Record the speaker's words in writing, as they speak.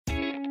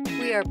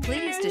We are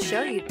pleased to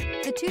show you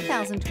the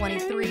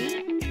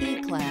 2023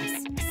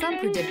 E-Class. Some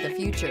predict the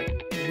future.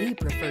 We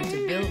prefer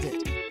to build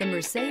it. The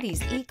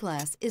Mercedes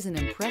E-Class is an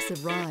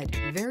impressive ride,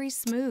 very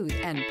smooth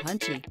and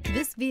punchy.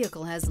 This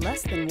vehicle has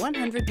less than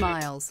 100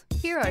 miles.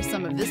 Here are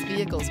some of this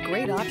vehicle's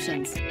great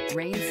options: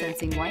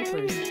 rain-sensing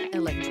wipers,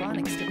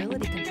 electronic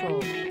stability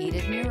control,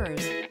 heated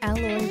mirrors,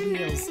 alloy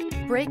wheels,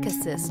 brake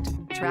assist,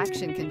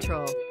 traction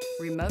control,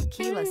 remote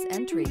keyless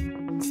entry,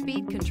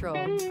 speed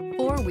control,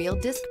 four-wheel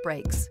disc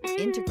brakes,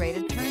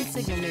 integrated turn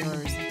signal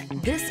mirrors.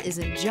 This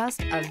isn't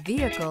just a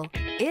vehicle,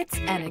 it's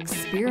an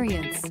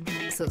experience.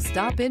 So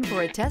stop in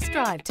for a test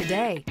drive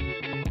today.